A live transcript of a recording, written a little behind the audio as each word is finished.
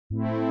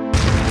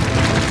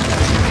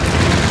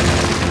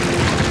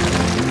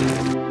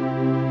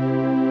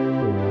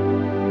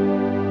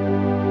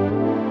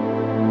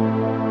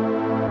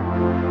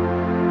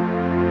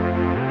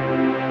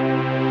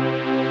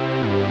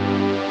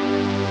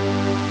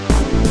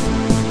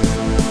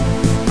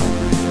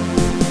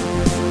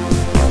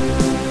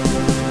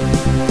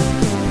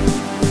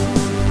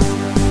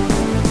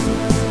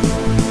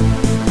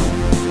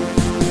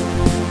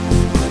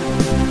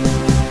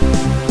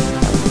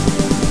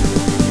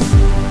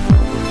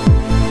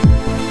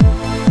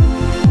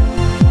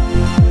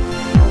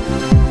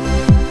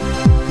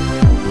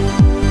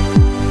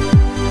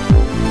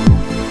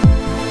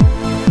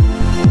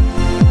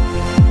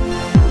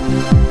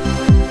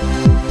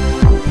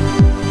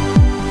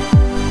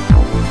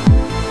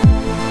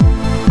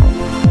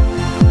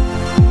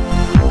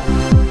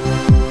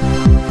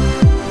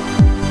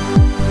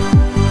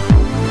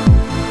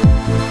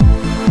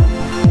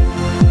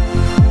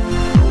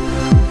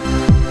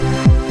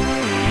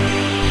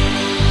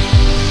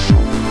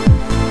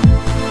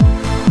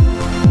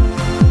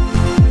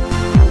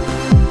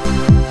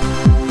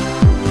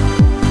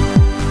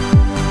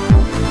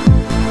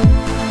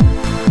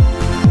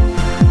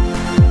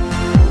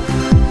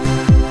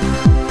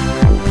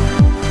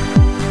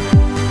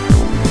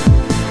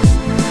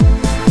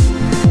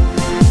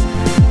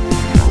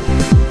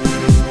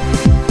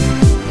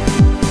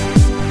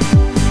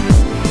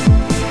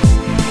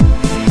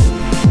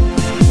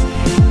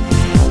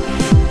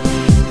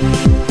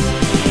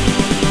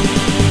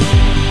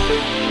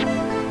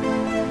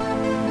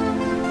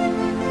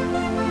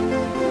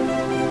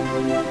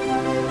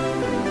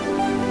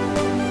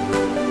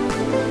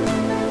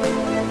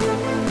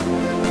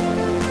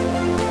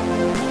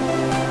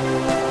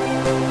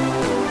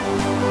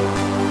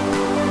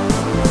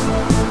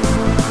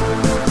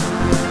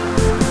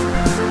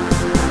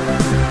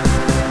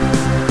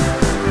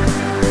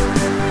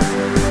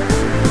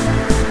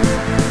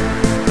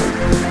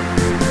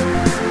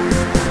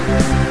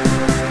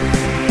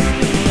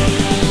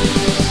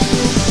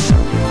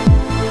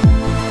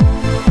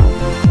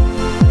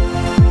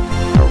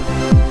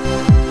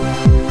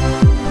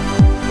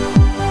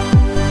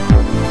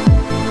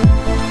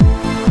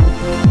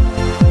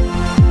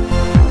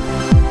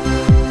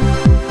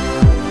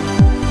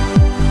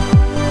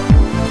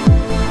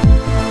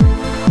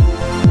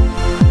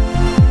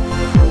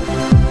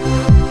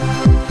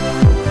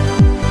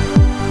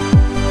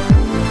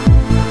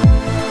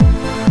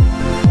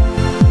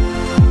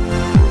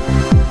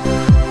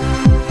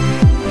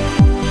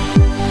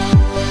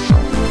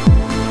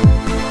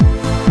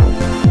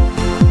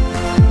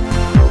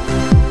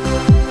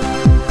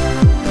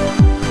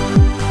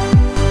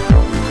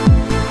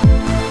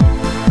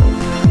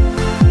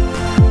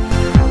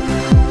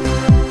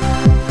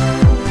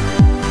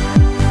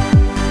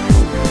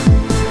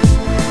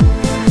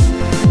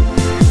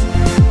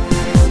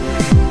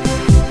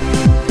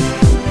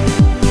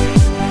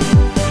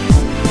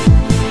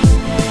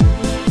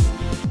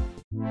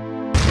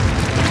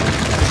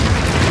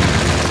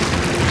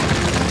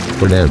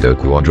Fernando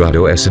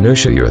Cuadrado S.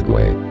 Inertia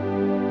Uruguay.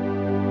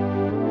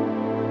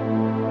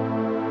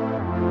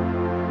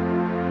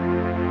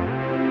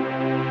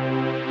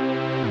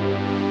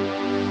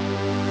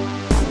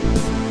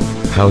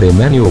 How the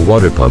manual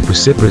water pump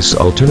reciprocates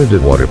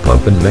alternative water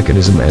pump and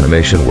mechanism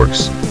animation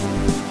works.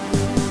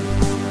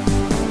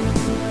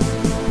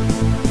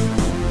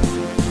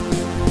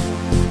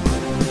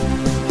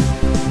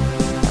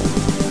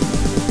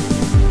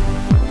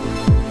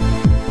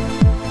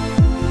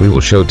 We will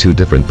show two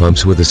different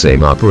pumps with the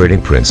same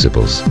operating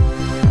principles.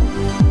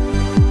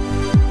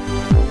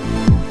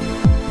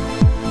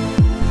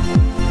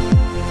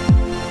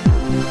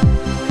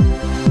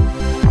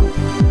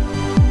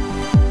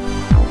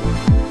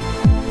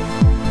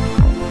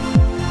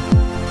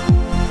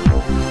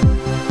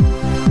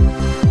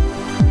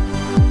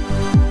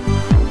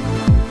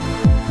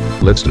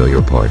 Let's know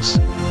your parts.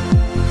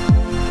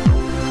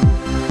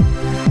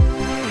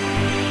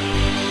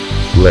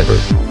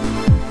 Lever.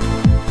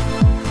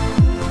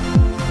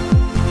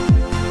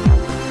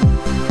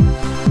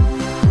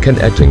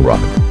 Connecting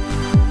rod.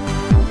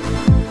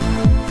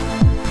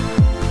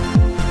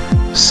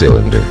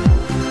 Cylinder.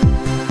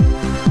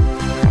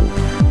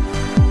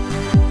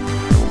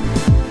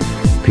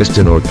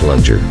 Piston or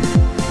plunger.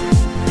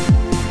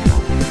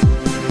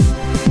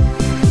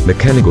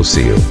 Mechanical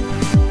seal.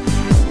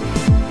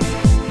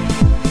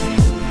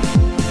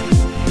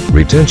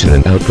 Retention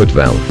and output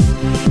valve.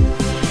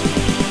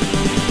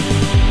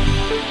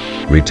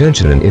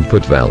 Retention and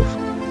input valve.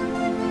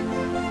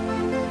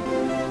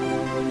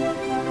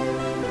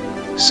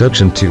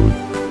 Suction tube.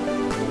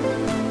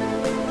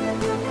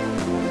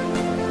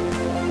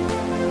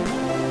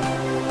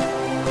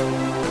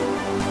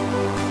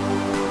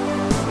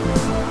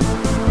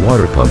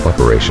 Water pump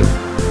operation.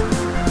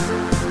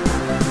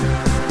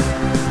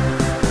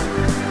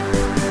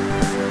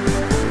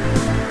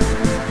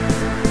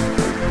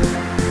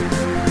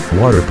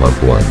 Water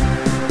pump 1.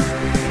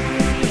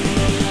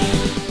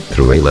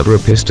 Through a lever a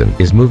piston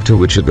is moved to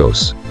which it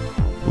goes.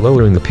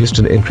 Lowering the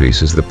piston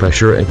increases the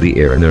pressure of the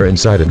air in or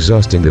inside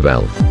exhausting the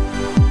valve.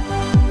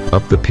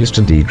 Up the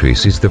piston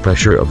decreases the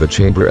pressure of the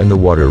chamber and the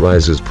water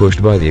rises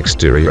pushed by the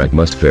exterior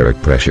atmospheric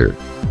pressure.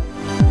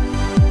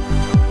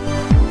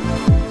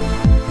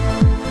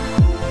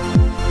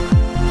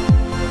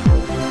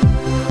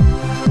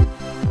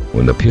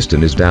 When the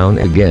piston is down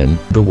again,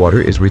 the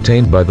water is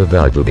retained by the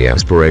valve of the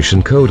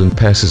aspiration code and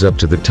passes up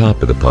to the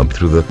top of the pump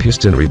through the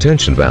piston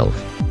retention valve.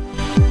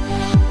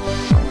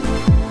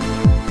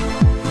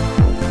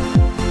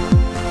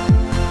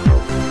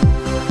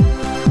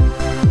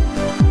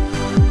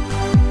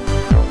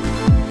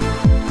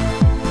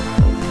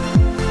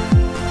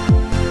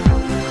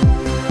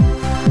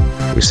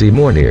 We see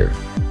more near.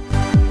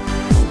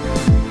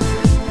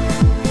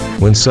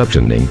 When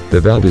suctioning,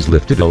 the valve is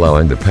lifted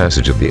allowing the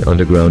passage of the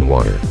underground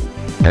water.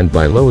 And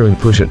by lowering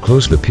push it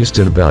close the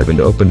piston valve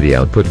and open the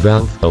output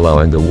valve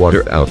allowing the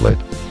water outlet.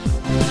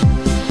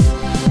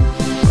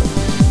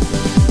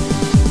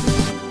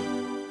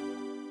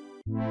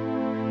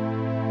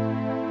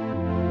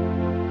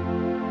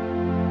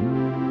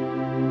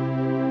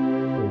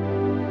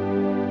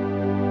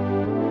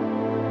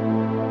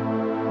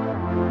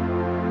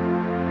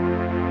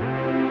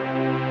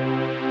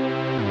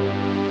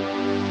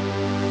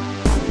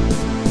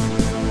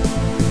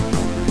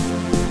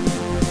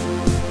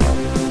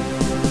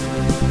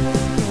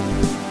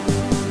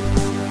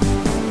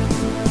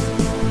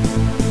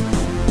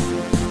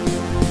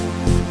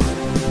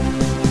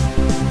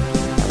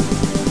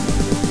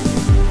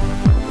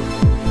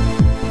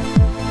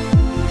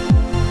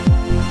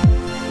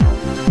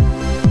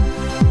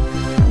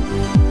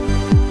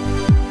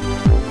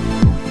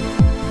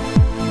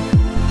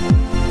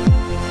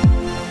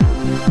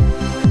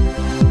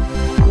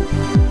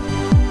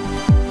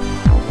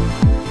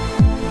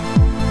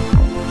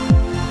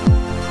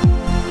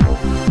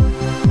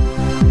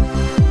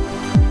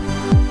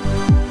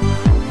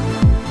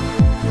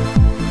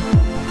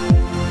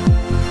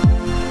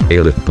 A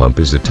lift pump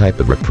is a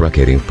type of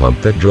reciprocating pump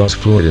that draws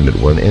fluid in at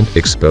one end,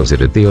 expels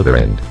it at the other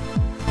end.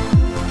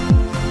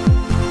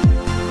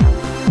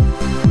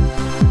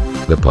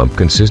 The pump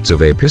consists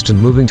of a piston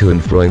moving to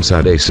and fro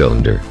inside a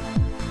cylinder.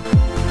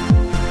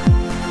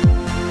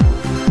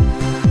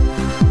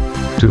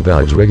 Two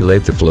valves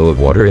regulate the flow of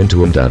water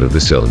into and out of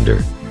the cylinder.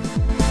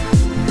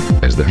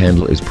 As the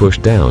handle is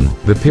pushed down,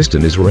 the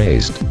piston is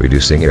raised,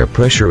 reducing air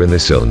pressure in the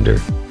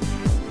cylinder.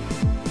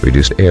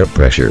 Reduced air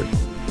pressure.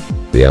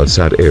 The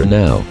outside air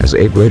now has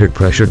a greater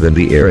pressure than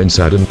the air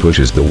inside and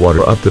pushes the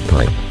water up the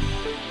pipe.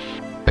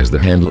 As the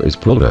handle is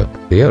pulled up,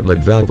 the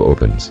outlet valve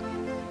opens.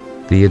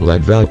 The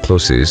inlet valve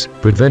closes,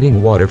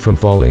 preventing water from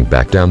falling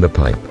back down the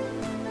pipe.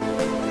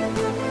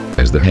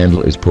 As the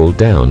handle is pulled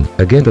down,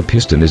 again the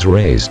piston is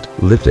raised,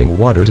 lifting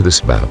water to the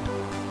spout.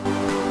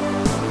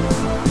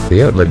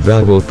 The outlet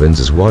valve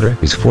opens as water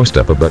is forced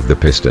up above the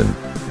piston.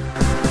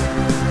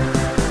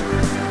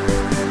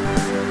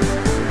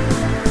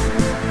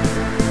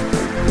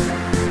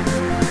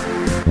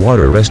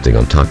 Water resting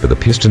on top of the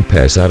piston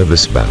pass out of the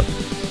spout.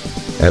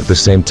 At the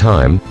same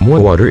time,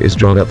 more water is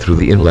drawn up through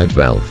the inlet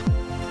valve.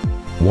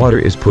 Water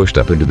is pushed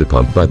up into the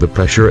pump by the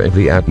pressure of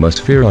the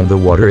atmosphere on the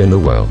water in the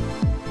well.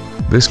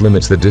 This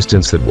limits the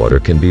distance that water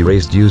can be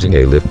raised using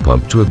a lift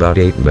pump to about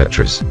 8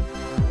 meters.